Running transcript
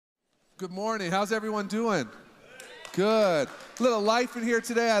Good morning. How's everyone doing? Good. A little life in here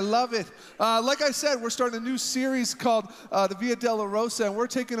today. I love it. Like I said, we're starting a new series called the Via Dolorosa, and we're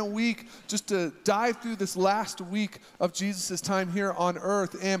taking a week just to dive through this last week of Jesus' time here on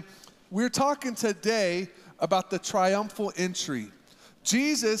earth. And we're talking today about the triumphal entry.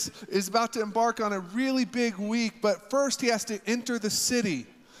 Jesus is about to embark on a really big week, but first he has to enter the city.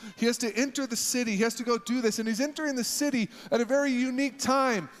 He has to enter the city. He has to go do this. And he's entering the city at a very unique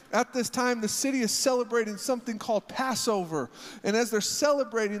time. At this time, the city is celebrating something called Passover. And as they're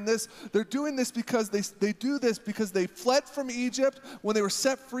celebrating this, they're doing this because they do this because they fled from Egypt when they were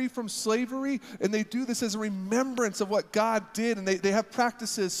set free from slavery. And they do this as a remembrance of what God did. And they have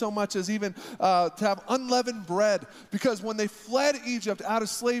practices so much as even to have unleavened bread. Because when they fled Egypt out of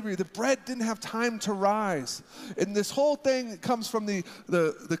slavery, the bread didn't have time to rise. And this whole thing comes from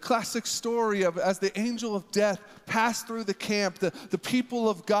the classic story of as the angel of death passed through the camp, the people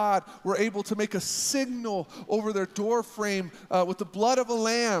of God were able to make a signal over their door frame with the blood of a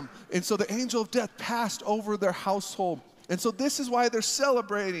lamb. And so the angel of death passed over their household. And so this is why they're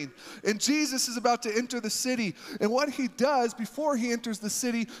celebrating. And Jesus is about to enter the city. And what he does before he enters the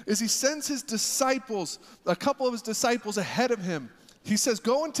city is he sends his disciples, a couple of his disciples ahead of him. He says,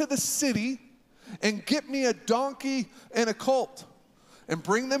 go into the city and get me a donkey and a colt and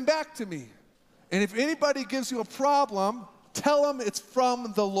bring them back to me. And if anybody gives you a problem, tell them it's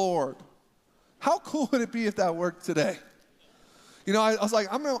from the Lord. How cool would it be if that worked today? You know, I was like,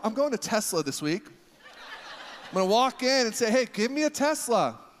 I'm going to Tesla this week. I'm going to walk in and say, hey, give me a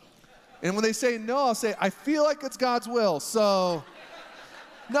Tesla. And when they say no, I'll say, I feel like it's God's will. So,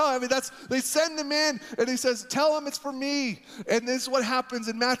 no, I mean, they send him in and he says, tell them it's for me. And this is what happens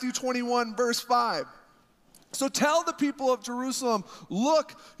in Matthew 21, verse 5. So tell the people of Jerusalem,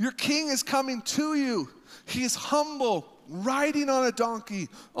 look, your king is coming to you. He is humble, riding on a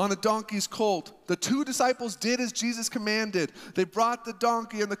donkey's colt. The two disciples did as Jesus commanded. They brought the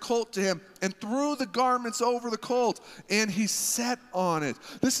donkey and the colt to him and threw the garments over the colt, and he sat on it.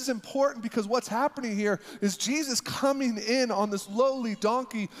 This is important because what's happening here is Jesus coming in on this lowly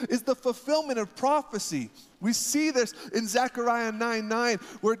donkey is the fulfillment of prophecy. We see this in Zechariah 9:9,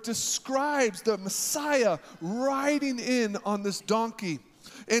 where it describes the Messiah riding in on this donkey.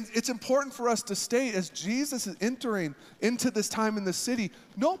 And it's important for us to state, as Jesus is entering into this time in the city,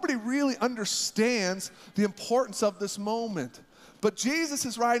 nobody really understands the importance of this moment. But Jesus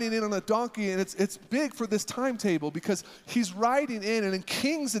is riding in on a donkey, and it's big for this timetable because he's riding in, and in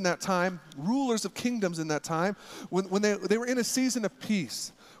kings in that time, rulers of kingdoms in that time, when they were in a season of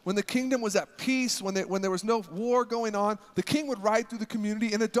peace, when the kingdom was at peace, when there was no war going on, the king would ride through the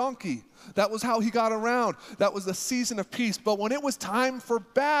community in a donkey. That was how he got around. That was the season of peace. But when it was time for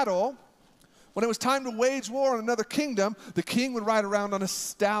battle, when it was time to wage war on another kingdom, the king would ride around on a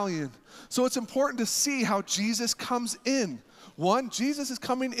stallion. So it's important to see how Jesus comes in. One, Jesus is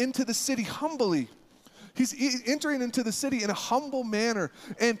coming into the city humbly. He's entering into the city in a humble manner.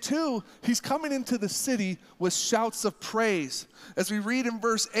 And two, he's coming into the city with shouts of praise. As we read in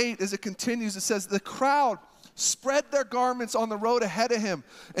verse 8, as it continues, it says, the crowd spread their garments on the road ahead of him,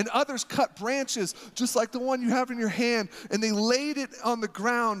 and others cut branches, just like the one you have in your hand, and they laid it on the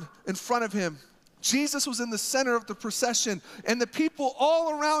ground in front of him. Jesus was in the center of the procession, and the people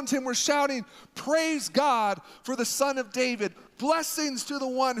all around him were shouting, praise God for the Son of David. Blessings to the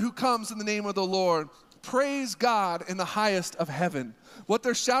one who comes in the name of the Lord. Praise God in the highest of heaven. What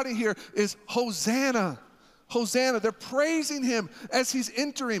they're shouting here is Hosanna. Hosanna. They're praising him as he's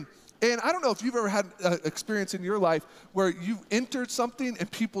entering. And I don't know if you've ever had an experience in your life where you've entered something and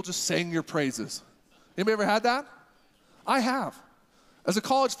people just sang your praises. Anybody ever had that? I have. As a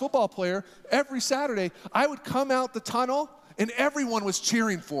college football player, every Saturday, I would come out the tunnel and everyone was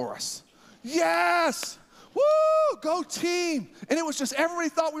cheering for us. Yes! Woo! Go team! And it was just, everybody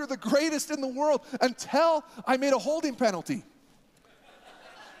thought we were the greatest in the world until I made a holding penalty.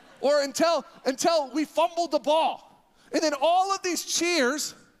 Or until we fumbled the ball. And then all of these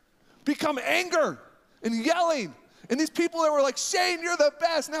cheers become anger and yelling. And these people that were like, Shane, you're the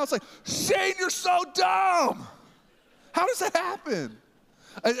best. Now it's like, Shane, you're so dumb. How does that happen?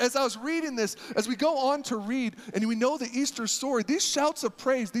 As I was reading this, as we go on to read, and we know the Easter story, these shouts of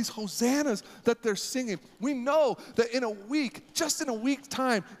praise, these hosannas that they're singing, we know that in a week, just in a week's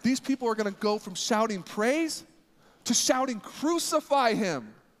time, these people are going to go from shouting praise to shouting crucify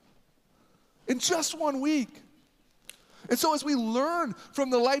him in just 1 week. And so as we learn from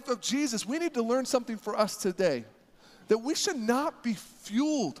the life of Jesus, we need to learn something for us today, that we should not be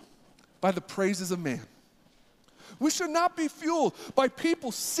fueled by the praises of man. We should not be fueled by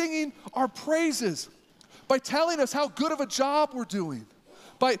people singing our praises, by telling us how good of a job we're doing,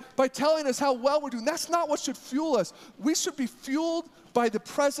 by telling us how well we're doing. That's not what should fuel us. We should be fueled by the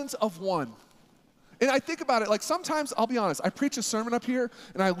presence of one. And I think about it, like sometimes, I'll be honest, I preach a sermon up here,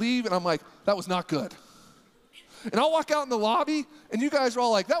 and I leave, and I'm like, that was not good. And I'll walk out in the lobby, and you guys are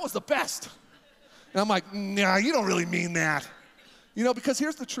all like, that was the best. And I'm like, nah, you don't really mean that. You know, because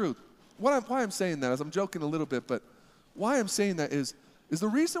here's the truth. Why I'm saying that is I'm joking a little bit, but why I'm saying that is the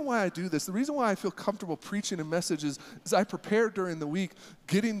reason why I do this, the reason why I feel comfortable preaching a message is I prepare during the week,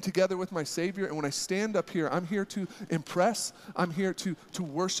 getting together with my Savior, and when I stand up here, I'm here to impress, I'm here to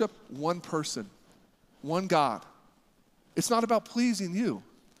worship one person, one God. It's not about pleasing you,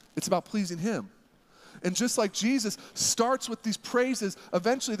 it's about pleasing Him. And just like Jesus starts with these praises,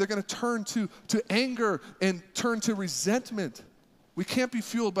 eventually they're going to turn to anger and turn to resentment. We can't be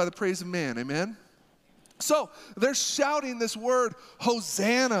fueled by the praise of man, amen? So they're shouting this word,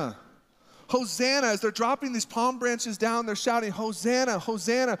 Hosanna. Hosanna, as they're dropping these palm branches down, they're shouting, Hosanna,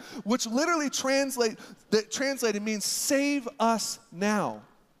 Hosanna, which literally translated means save us now.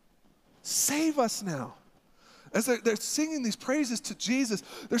 Save us now. As they're singing these praises to Jesus,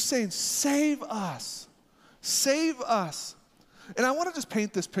 they're saying, save us. Save us. And I want to just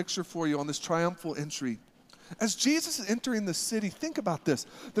paint this picture for you on this triumphal entry. As Jesus is entering the city, think about this.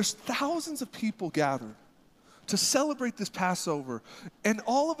 There's thousands of people gathered to celebrate this Passover. And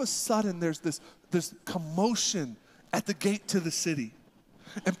all of a sudden, there's this commotion at the gate to the city.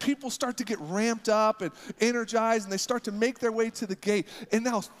 And people start to get ramped up and energized, and they start to make their way to the gate. And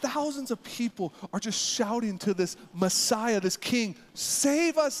now thousands of people are just shouting to this Messiah, this King,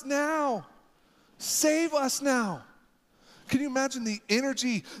 save us now. Save us now. Can you imagine the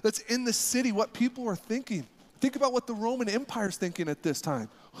energy that's in the city, what people are thinking? Think about what the Roman Empire is thinking at this time.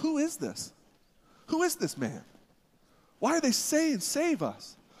 Who is this? Who is this man? Why are they saying, save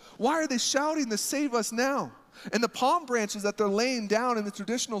us? Why are they shouting to save us now? And the palm branches that they're laying down in the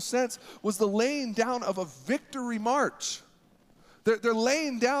traditional sense was the laying down of a victory march. They're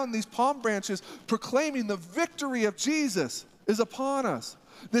laying down these palm branches proclaiming the victory of Jesus is upon us.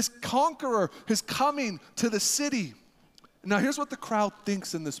 This conqueror is coming to the city. Now here's what the crowd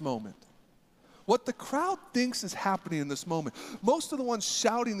thinks in this moment. What the crowd thinks is happening in this moment. Most of the ones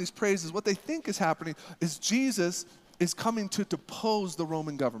shouting these praises, what they think is happening is Jesus is coming to depose the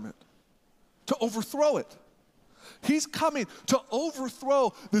Roman government, to overthrow it. He's coming to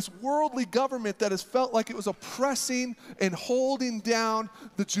overthrow this worldly government that has felt like it was oppressing and holding down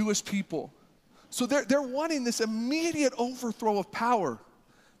the Jewish people. So they're wanting this immediate overthrow of power.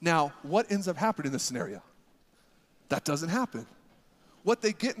 Now, what ends up happening in this scenario? That doesn't happen. What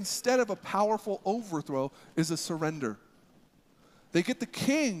they get instead of a powerful overthrow is a surrender. They get the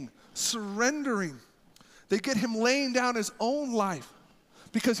king surrendering. They get him laying down his own life.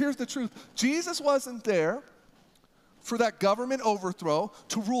 Because here's the truth. Jesus wasn't there for that government overthrow,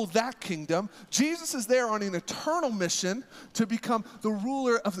 to rule that kingdom. Jesus is there on an eternal mission to become the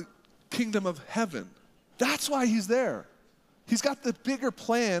ruler of the kingdom of heaven. That's why he's there. He's got the bigger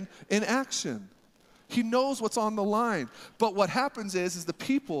plan in action. He knows what's on the line. But what happens is the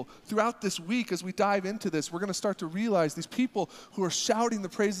people throughout this week, as we dive into this, we're going to start to realize these people who are shouting the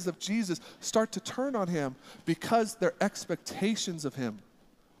praises of Jesus start to turn on him because their expectations of him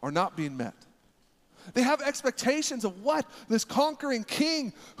are not being met. They have expectations of what this conquering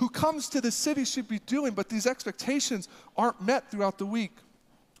king who comes to the city should be doing, but these expectations aren't met throughout the week.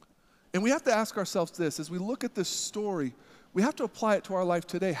 And we have to ask ourselves this, as we look at this story, we have to apply it to our life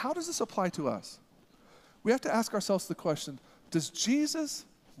today. How does this apply to us? We have to ask ourselves the question, does Jesus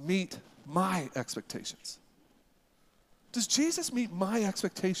meet my expectations? Does Jesus meet my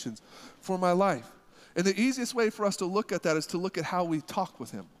expectations for my life? And the easiest way for us to look at that is to look at how we talk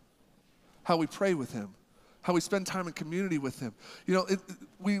with him, how we pray with him, how we spend time in community with him. You know,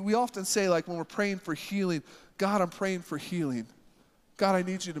 we often say, like when we're praying for healing, God, I'm praying for healing. God, I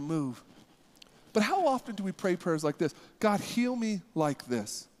need you to move. But how often do we pray prayers like this? God, heal me like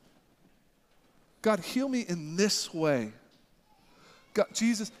this. God, heal me in this way. God,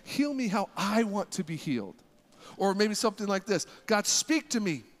 Jesus, heal me how I want to be healed. Or maybe something like this. God, speak to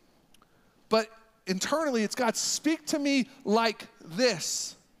me. But internally, it's God, speak to me like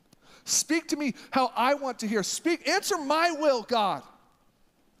this. Speak to me how I want to hear. Answer my will, God.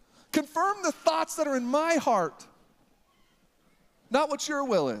 Confirm the thoughts that are in my heart, not what your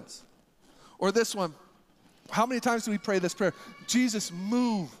will is. Or this one, how many times do we pray this prayer? Jesus,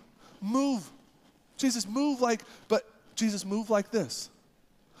 move. Jesus, move like this.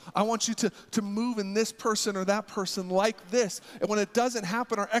 I want you to move in this person or that person like this. And when it doesn't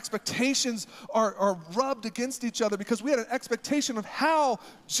happen, our expectations are rubbed against each other because we had an expectation of how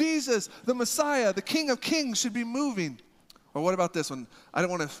Jesus, the Messiah, the King of Kings, should be moving. Or what about this one? I don't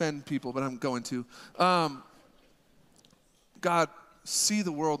want to offend people, but I'm going to. God, see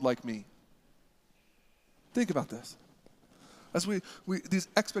the world like me. Think about this. As these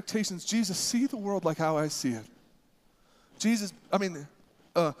expectations, Jesus, see the world like how I see it. Jesus,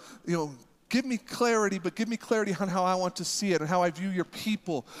 give me clarity, but give me clarity on how I want to see it and how I view your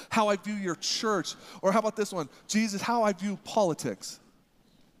people, how I view your church. Or how about this one? Jesus, how I view politics.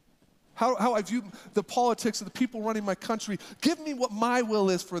 How I view the politics of the people running my country. Give me what my will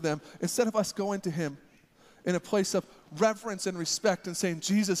is for them instead of us going to him in a place of reverence and respect and saying,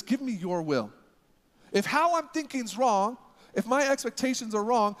 Jesus, give me your will. If how I'm thinking is wrong, if my expectations are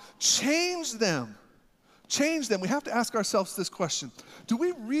wrong, change them. Change them. We have to ask ourselves this question. Do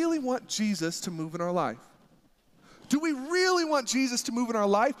we really want Jesus to move in our life? Do we really want Jesus to move in our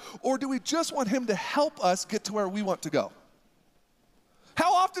life, or do we just want him to help us get to where we want to go?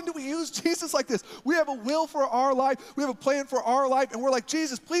 How often do we use Jesus like this? We have a will for our life. We have a plan for our life, and we're like,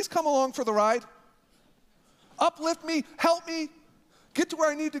 Jesus, please come along for the ride. Uplift me, help me, get to where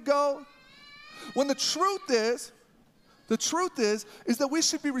I need to go. When the truth is that we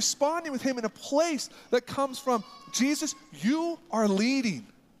should be responding with him in a place that comes from, Jesus, you are leading.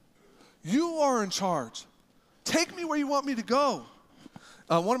 You are in charge. Take me where you want me to go.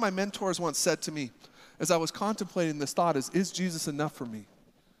 One of my mentors once said to me, as I was contemplating this thought, is Jesus enough for me?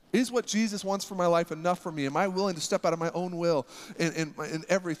 Is what Jesus wants for my life enough for me? Am I willing to step out of my own will in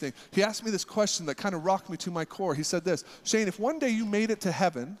everything? He asked me this question that kind of rocked me to my core. He said this, Shane, if one day you made it to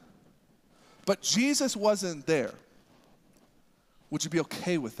heaven, but Jesus wasn't there, would you be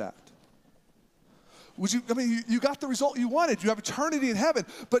okay with that? You got the result you wanted. You have eternity in heaven,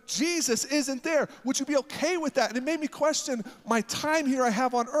 but Jesus isn't there. Would you be okay with that? And it made me question my time here I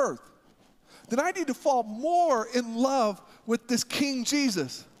have on earth. Then I need to fall more in love with this King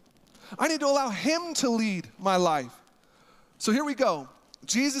Jesus. I need to allow him to lead my life. So here we go.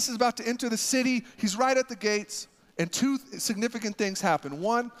 Jesus is about to enter the city. He's right at the gates, and two significant things happen.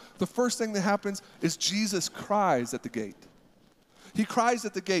 One, the first thing that happens is Jesus cries at the gate. He cries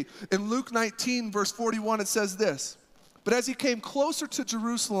at the gate. In Luke 19, verse 41, it says this, but as he came closer to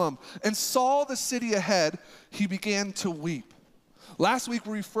Jerusalem and saw the city ahead, he began to weep. Last week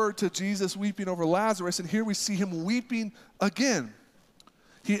we referred to Jesus weeping over Lazarus, and here we see him weeping again.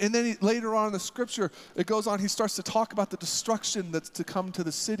 Later on in the scripture, it goes on, he starts to talk about the destruction that's to come to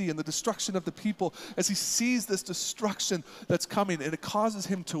the city and the destruction of the people as he sees this destruction that's coming, and it causes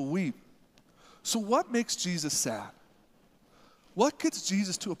him to weep. So what makes Jesus sad? What gets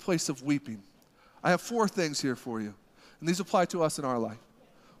Jesus to a place of weeping? I have 4 things here for you, and these apply to us in our life.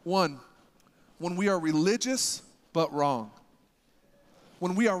 1, when we are religious but wrong.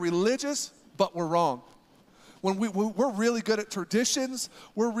 When we are religious but we're wrong. When we're really good at traditions,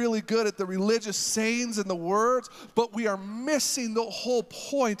 we're really good at the religious sayings and the words, but we are missing the whole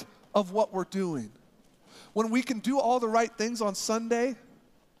point of what we're doing. When we can do all the right things on Sunday,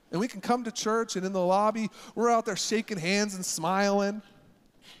 and we can come to church, and in the lobby, we're out there shaking hands and smiling.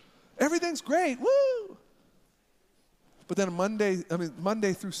 Everything's great, woo! But then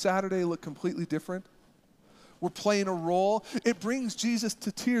Monday through Saturday look completely different. We're playing a role. It brings Jesus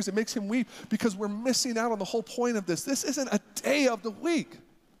to tears. It makes him weep because we're missing out on the whole point of this. This isn't a day of the week.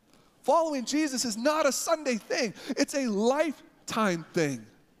 Following Jesus is not a Sunday thing. It's a lifetime thing.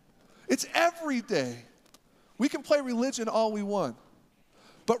 It's every day. We can play religion all we want,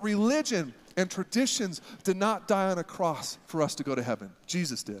 but religion and traditions did not die on a cross for us to go to heaven.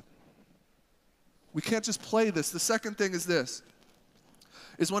 Jesus did. We can't just play this. The second thing is this,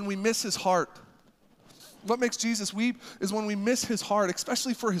 is when we miss his heart. What makes Jesus weep is when we miss his heart,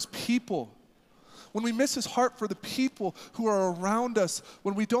 especially for his people. When we miss his heart for the people who are around us,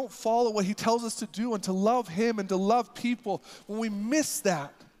 when we don't follow what he tells us to do and to love him and to love people, when we miss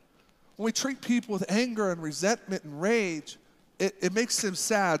that, when we treat people with anger and resentment and rage, it makes him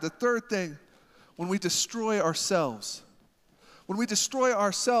sad. The third thing, when we destroy ourselves. When we destroy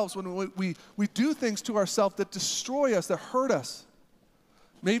ourselves, when we do things to ourselves that destroy us, that hurt us.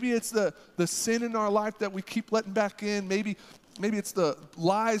 Maybe it's the sin in our life that we keep letting back in. Maybe it's the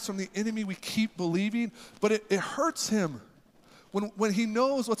lies from the enemy we keep believing. But it hurts him when he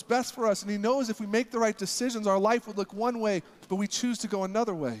knows what's best for us, and he knows if we make the right decisions, our life would look one way, but we choose to go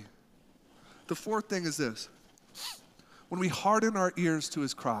another way. The fourth thing is this. When we harden our ears to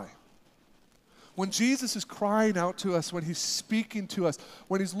his cry. When Jesus is crying out to us, when he's speaking to us,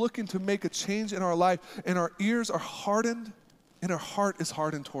 when he's looking to make a change in our life, and our ears are hardened, and our heart is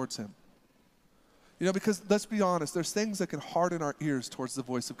hardened towards him. Because let's be honest, there's things that can harden our ears towards the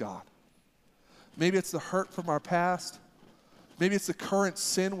voice of God. Maybe it's the hurt from our past. Maybe it's the current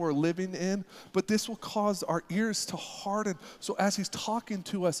sin we're living in, but this will cause our ears to harden. So as he's talking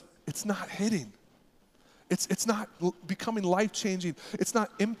to us, it's not hitting. It's not becoming life-changing. It's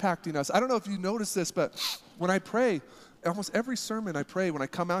not impacting us. I don't know if you notice this, but when I pray, almost every sermon I pray, when I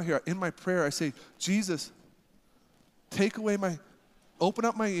come out here, in my prayer, I say, Jesus, open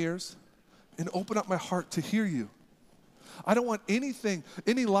up my ears and open up my heart to hear you. I don't want anything,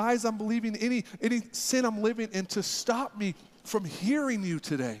 any lies I'm believing, any sin I'm living in to stop me from hearing you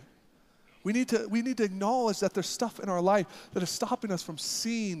today. We need to acknowledge that there's stuff in our life that is stopping us from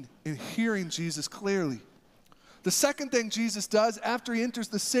seeing and hearing Jesus clearly. The second thing Jesus does after he enters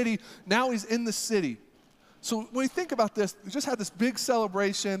the city, now he's in the city. So when we think about this, we just had this big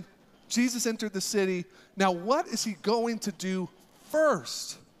celebration. Jesus entered the city. Now what is he going to do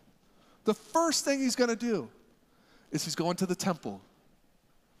first? The first thing he's going to do is he's going to the temple.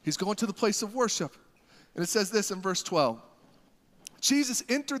 He's going to the place of worship. And it says this in verse 12. Jesus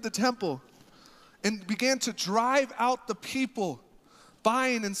entered the temple and began to drive out the people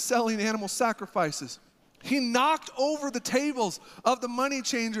buying and selling animal sacrifices. He knocked over the tables of the money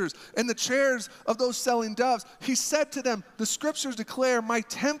changers and the chairs of those selling doves. He said to them, the scriptures declare, my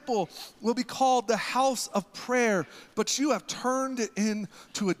temple will be called the house of prayer, but you have turned it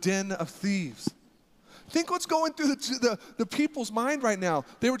into a den of thieves. Think what's going through the people's mind right now.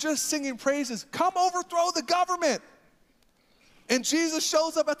 They were just singing praises. Come overthrow the government. And Jesus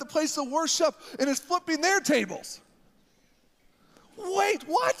shows up at the place of worship and is flipping their tables. Wait,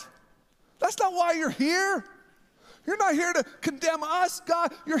 what? That's not why you're here. You're not here to condemn us,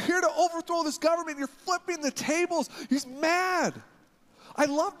 God. You're here to overthrow this government. You're flipping the tables. He's mad. I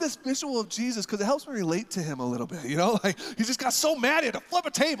love this visual of Jesus because it helps me relate to him a little bit. You know, like he just got so mad he had to flip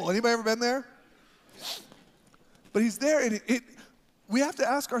a table. Anybody ever been there? But he's there, and we have to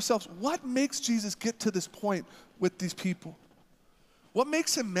ask ourselves, what makes Jesus get to this point with these people? What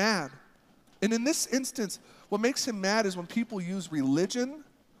makes him mad? And in this instance, what makes him mad is when people use religion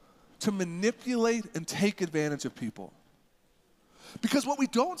to manipulate and take advantage of people. Because what we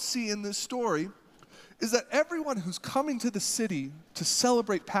don't see in this story is that everyone who's coming to the city to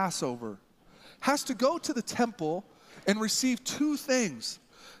celebrate Passover has to go to the temple and receive two things.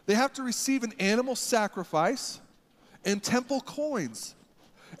 They have to receive an animal sacrifice and temple coins.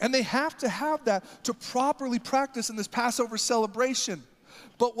 And they have to have that to properly practice in this Passover celebration.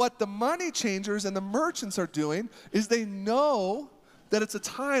 But what the money changers and the merchants are doing is they know that it's a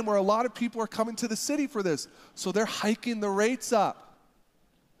time where a lot of people are coming to the city for this. So they're hiking the rates up.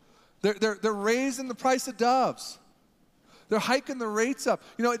 They're raising the price of doves. They're hiking the rates up.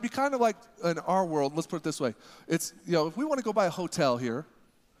 You know, it'd be kind of like in our world, let's put it this way. It's, you know, if we want to go buy a hotel here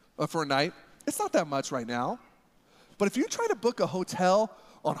for a night, it's not that much right now. But if you try to book a hotel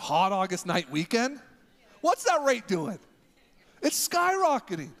on hot August night weekend, what's that rate doing? It's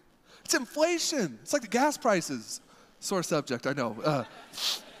skyrocketing. It's inflation. It's like the gas prices. Sore subject, I know.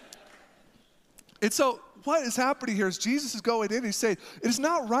 And so what is happening here is Jesus is going in and he's saying, it is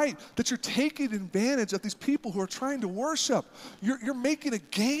not right that you're taking advantage of these people who are trying to worship. You're making a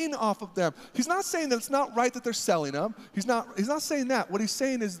gain off of them. He's not saying that it's not right that they're selling them. He's not saying that. What he's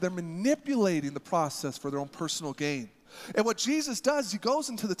saying is they're manipulating the process for their own personal gain. And what Jesus does, he goes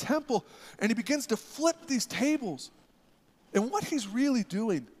into the temple and he begins to flip these tables. And what he's really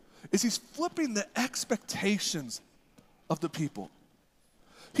doing is he's flipping the expectations of the people.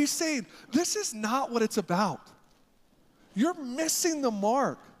 He's saying, this is not what it's about. You're missing the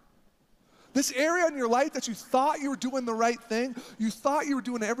mark. This area in your life that you thought you were doing the right thing, you thought you were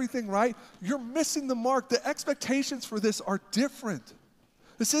doing everything right, you're missing the mark. The expectations for this are different.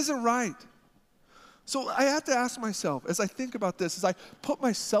 This isn't right. So I have to ask myself, as I think about this, as I put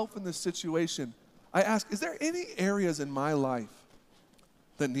myself in this situation, I ask, is there any areas in my life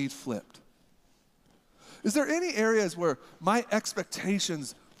that need flipped? Is there any areas where my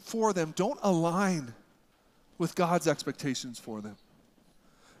expectations for them don't align with God's expectations for them?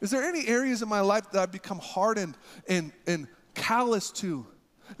 Is there any areas in my life that I've become hardened and callous to,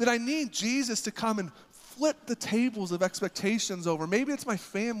 that I need Jesus to come and flip the tables of expectations over? Maybe it's my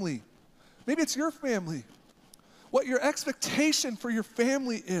family. Maybe it's your family. What your expectation for your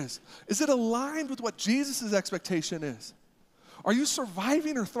family is it aligned with what Jesus' expectation is? Are you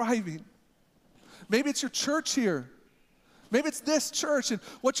surviving or thriving? Maybe it's your church here. Maybe it's this church and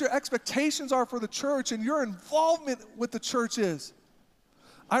what your expectations are for the church and your involvement with the church is.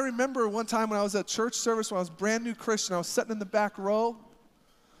 I remember one time when I was at church service, when I was a brand new Christian, I was sitting in the back row,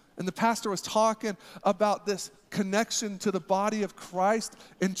 and the pastor was talking about this connection to the body of Christ,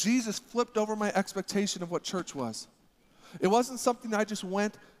 and Jesus flipped over my expectation of what church was. It wasn't something I just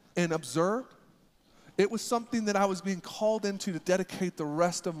went and observed. It was something that I was being called into to dedicate the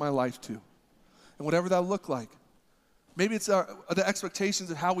rest of my life to. And whatever that looked like. Maybe it's the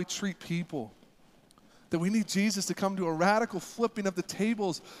expectations of how we treat people. That we need Jesus to come to a radical flipping of the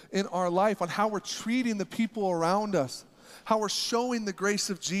tables in our life on how we're treating the people around us, how we're showing the grace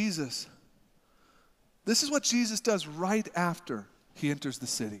of Jesus. This is what Jesus does right after he enters the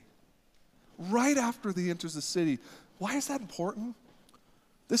city. Right after he enters the city. Why is that important?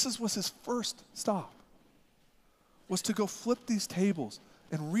 Was his first stop, was to go flip these tables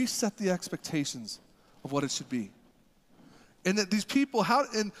and reset the expectations of what it should be. And that these people,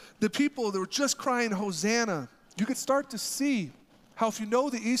 the people that were just crying Hosanna, you could start to see how, if you know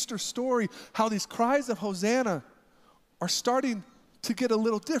the Easter story, how these cries of Hosanna are starting to get a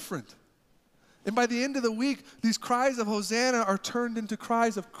little different. And by the end of the week, these cries of Hosanna are turned into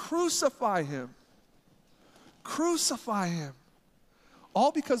cries of crucify him. Crucify him.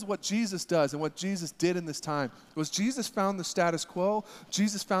 All because of what Jesus does and what Jesus did in this time was Jesus found the status quo.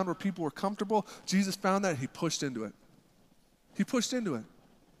 Jesus found where people were comfortable. Jesus found that, and he pushed into it. He pushed into it.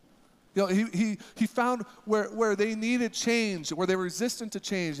 You know, he found where they needed change, where they were resistant to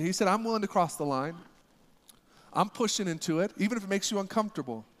change. And he said, I'm willing to cross the line. I'm pushing into it, even if it makes you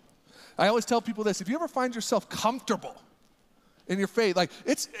uncomfortable. I always tell people this: if you ever find yourself comfortable in your faith, like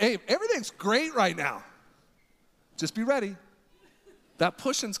hey, everything's great right now, just be ready. That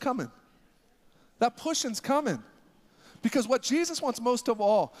pushing's coming. That pushing's coming. Because what Jesus wants most of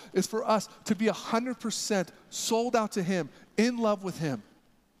all is for us to be 100% sold out to him, in love with him.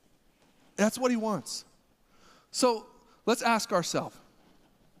 That's what he wants. So let's ask ourselves,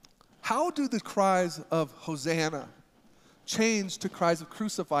 how do the cries of Hosanna change to cries of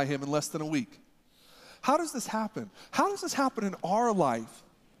crucify him in less than a week? How does this happen? How does this happen in our life?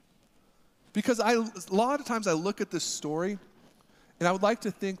 Because a lot of times I look at this story, and I would like to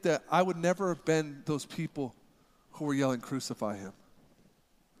think that I would never have been those people who were yelling, crucify him.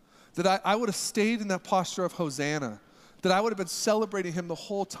 That I would have stayed in that posture of Hosanna. That I would have been celebrating him the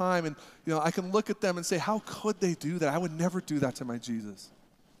whole time. And I can look at them and say, how could they do that? I would never do that to my Jesus.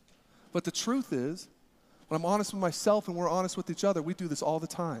 But the truth is, when I'm honest with myself and we're honest with each other, we do this all the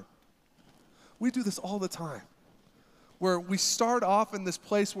time. We do this all the time. Where we start off in this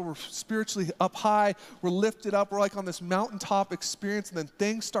place where we're spiritually up high, we're lifted up, we're like on this mountaintop experience, and then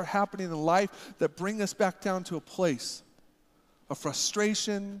things start happening in life that bring us back down to a place of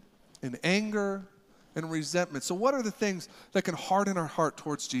frustration and anger and resentment. So what are the things that can harden our heart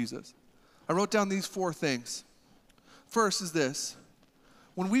towards Jesus? I wrote down these 4 things. First is this: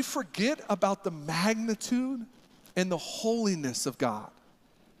 when we forget about the magnitude and the holiness of God,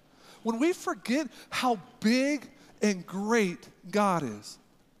 when we forget how big and great God is,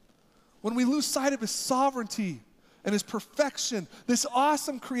 when we lose sight of his sovereignty and his perfection, this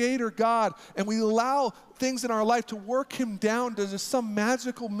awesome creator God, and we allow things in our life to work him down to just some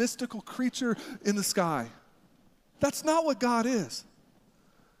magical, mystical creature in the sky. That's not what God is.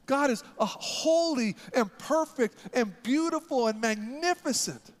 God is a holy and perfect and beautiful and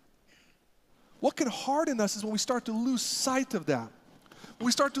magnificent. What can harden us is when we start to lose sight of that. When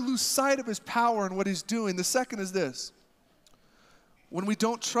we start to lose sight of his power and what he's doing. The second is this: when we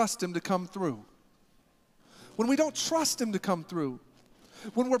don't trust him to come through. When we don't trust him to come through.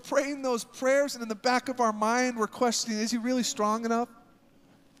 When we're praying those prayers and in the back of our mind we're questioning, is he really strong enough?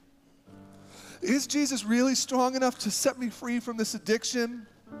 Is Jesus really strong enough to set me free from this addiction?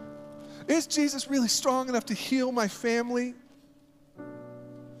 Is Jesus really strong enough to heal my family?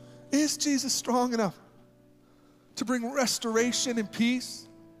 Is Jesus strong enough to bring restoration and peace?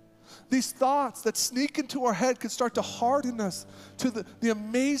 These thoughts that sneak into our head could start to harden us to the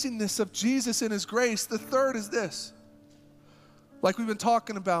amazingness of Jesus and his grace. The third is this: like we've been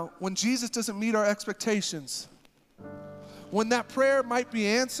talking about, when Jesus doesn't meet our expectations, when that prayer might be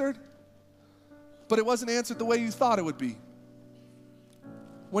answered, but it wasn't answered the way you thought it would be.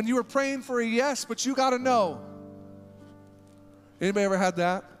 When you were praying for a yes, but you got a no. Anybody ever had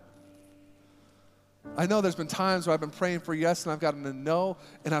that? I know there's been times where I've been praying for yes and I've gotten a no,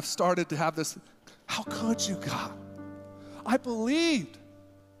 and I've started to have this, how could you, God? I believed.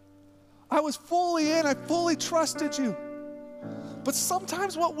 I was fully in. I fully trusted you. But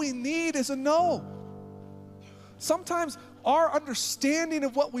sometimes what we need is a no. Sometimes our understanding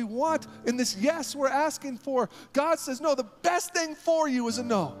of what we want in this yes we're asking for, God says, no, the best thing for you is a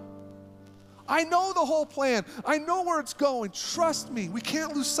no. I know the whole plan. I know where it's going. Trust me. We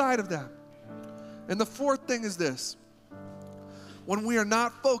can't lose sight of that. And the fourth thing is this: when we are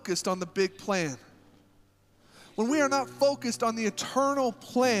not focused on the big plan, when we are not focused on the eternal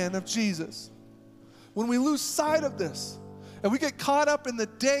plan of Jesus, when we lose sight of this And we get caught up in the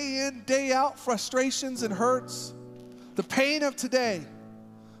day in, day out frustrations and hurts, the pain of today,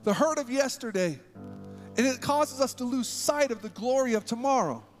 the hurt of yesterday, and it causes us to lose sight of the glory of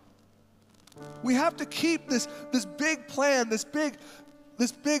tomorrow. We have to keep this big plan, this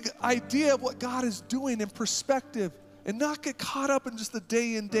big idea of what God is doing in perspective and not get caught up in just the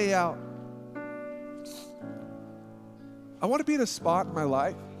day in, day out. I want to be in a spot in my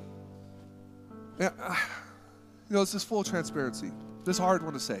life. This is full transparency. This is a hard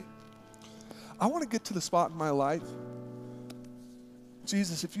one to say. I want to get to the spot in my life.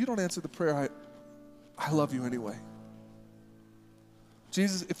 Jesus, if you don't answer the prayer, I love you anyway.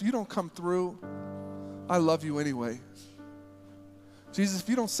 Jesus, if you don't come through, I love you anyway. Jesus, if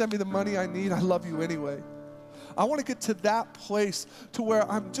you don't send me the money I need, I love you anyway. I want to get to that place to where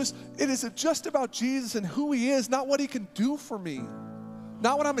it is just about Jesus and who he is, not what he can do for me,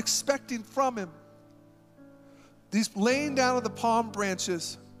 not what I'm expecting from him. These laying down of the palm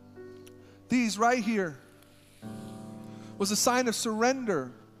branches, these right here, was a sign of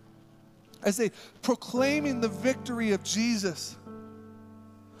surrender as they proclaiming the victory of Jesus.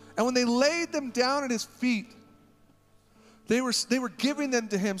 And when they laid them down at his feet, they were giving them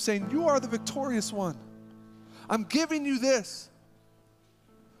to him, saying, you are the victorious one. I'm giving you this.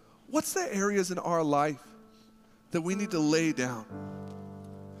 What's the areas in our life that we need to lay down,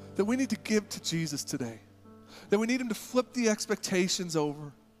 that we need to give to Jesus today, that we need him to flip the expectations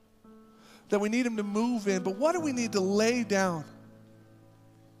over, that we need him to move in? But what do we need to lay down?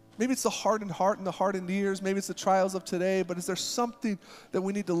 Maybe it's the hardened heart and the hardened ears. Maybe it's the trials of today. But is there something that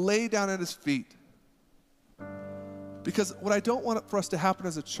we need to lay down at his feet? Because what I don't want for us to happen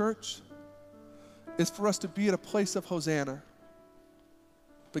as a church is for us to be at a place of Hosanna,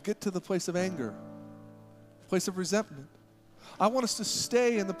 but get to the place of anger, place of resentment. I want us to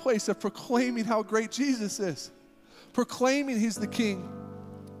stay in the place of proclaiming how great Jesus is, proclaiming he's the King,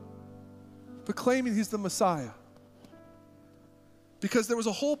 proclaiming he's the Messiah. Because there was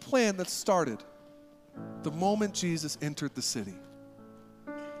a whole plan that started the moment Jesus entered the city.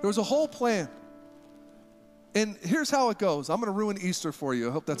 There was a whole plan. And here's how it goes. I'm going to ruin Easter for you.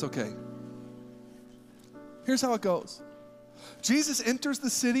 I hope that's okay. Here's how it goes. Jesus enters the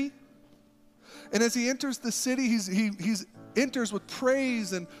city, and as he enters the city, he enters with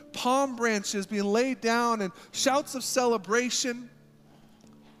praise and palm branches being laid down and shouts of celebration.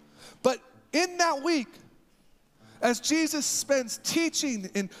 But in that week, as Jesus spends teaching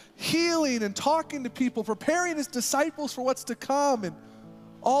and healing and talking to people, preparing his disciples for what's to come and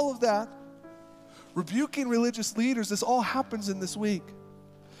all of that, rebuking religious leaders, this all happens in this week.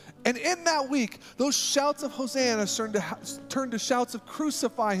 And in that week, those shouts of Hosanna turn to shouts of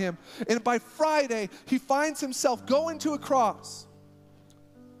crucify him. And by Friday, he finds himself going to a cross,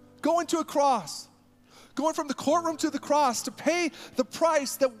 going from the courtroom to the cross to pay the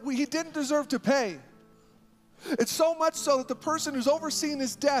price that he didn't deserve to pay. It's so much so that the person who's overseeing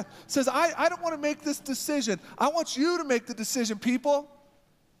his death says, I don't want to make this decision. I want you to make the decision, people.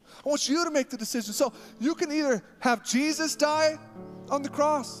 I want you to make the decision. So you can either have Jesus die on the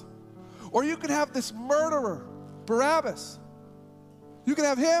cross, or you can have this murderer, Barabbas. You can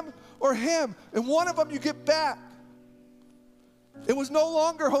have him or him, and one of them you get back. It was no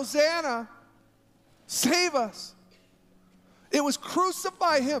longer Hosanna, save us. It was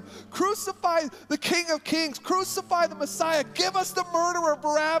crucify him, crucify the King of Kings, crucify the Messiah, give us the murderer,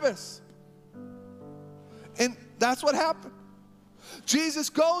 Barabbas. And that's what happened. Jesus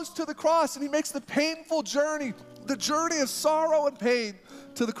goes to the cross and he makes the painful journey, the journey of sorrow and pain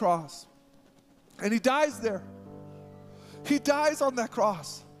to the cross. And he dies there. He dies on that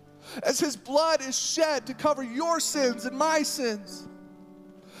cross as his blood is shed to cover your sins and my sins.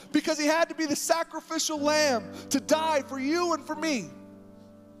 Because he had to be the sacrificial lamb to die for you and for me,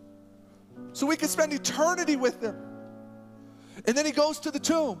 so we could spend eternity with him. And then he goes to the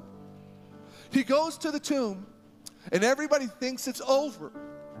tomb. He goes to the tomb, and everybody thinks it's over.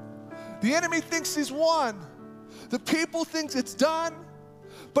 The enemy thinks he's won. The people think it's done.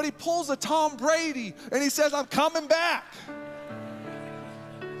 But he pulls a Tom Brady, and he says, I'm coming back.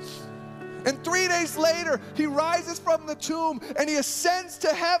 And 3 days later, he rises from the tomb and he ascends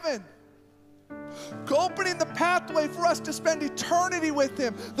to heaven, opening the pathway for us to spend eternity with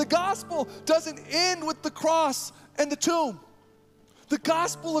him. The gospel doesn't end with the cross and the tomb. The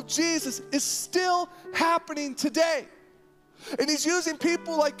gospel of Jesus is still happening today. And he's using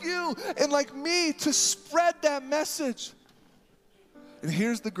people like you and like me to spread that message. And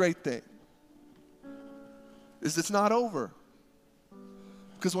here's the great thing, is it's not over.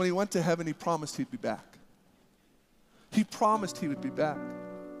 Because when he went to heaven, he promised he'd be back. He promised he would be back.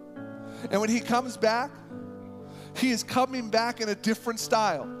 And when he comes back, He is coming back in a different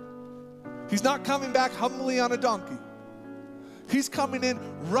style. He's not coming back humbly on a donkey. He's coming in,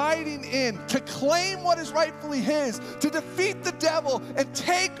 riding in to claim what is rightfully his, to defeat the devil and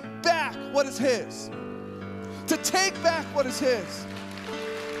take back what is his. To take back what is his.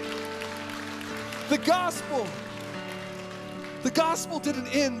 The gospel didn't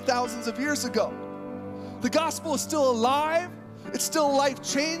end thousands of years ago. The gospel is still alive. It's still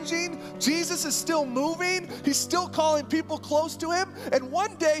life-changing. Jesus is still moving. He's still calling people close to him. And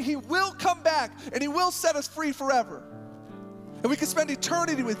one day he will come back and he will set us free forever. And we can spend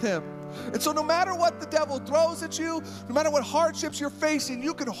eternity with him. And so no matter what the devil throws at you, no matter what hardships you're facing,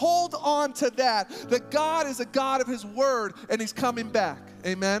 you can hold on to that God is a God of his word and he's coming back.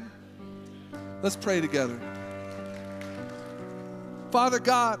 Amen? Let's pray together. Father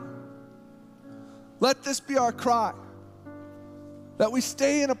God, let this be our cry, that we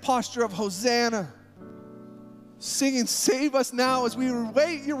stay in a posture of Hosanna, singing, save us now as we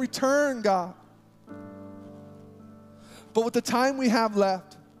await your return, God. But with the time we have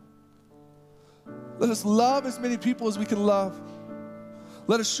left, let us love as many people as we can love.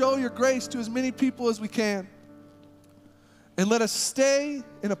 Let us show your grace to as many people as we can. And let us stay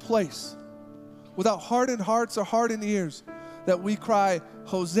in a place without hardened hearts or hardened ears that we cry,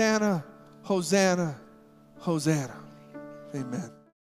 Hosanna, Hosanna, Hosanna. Amen.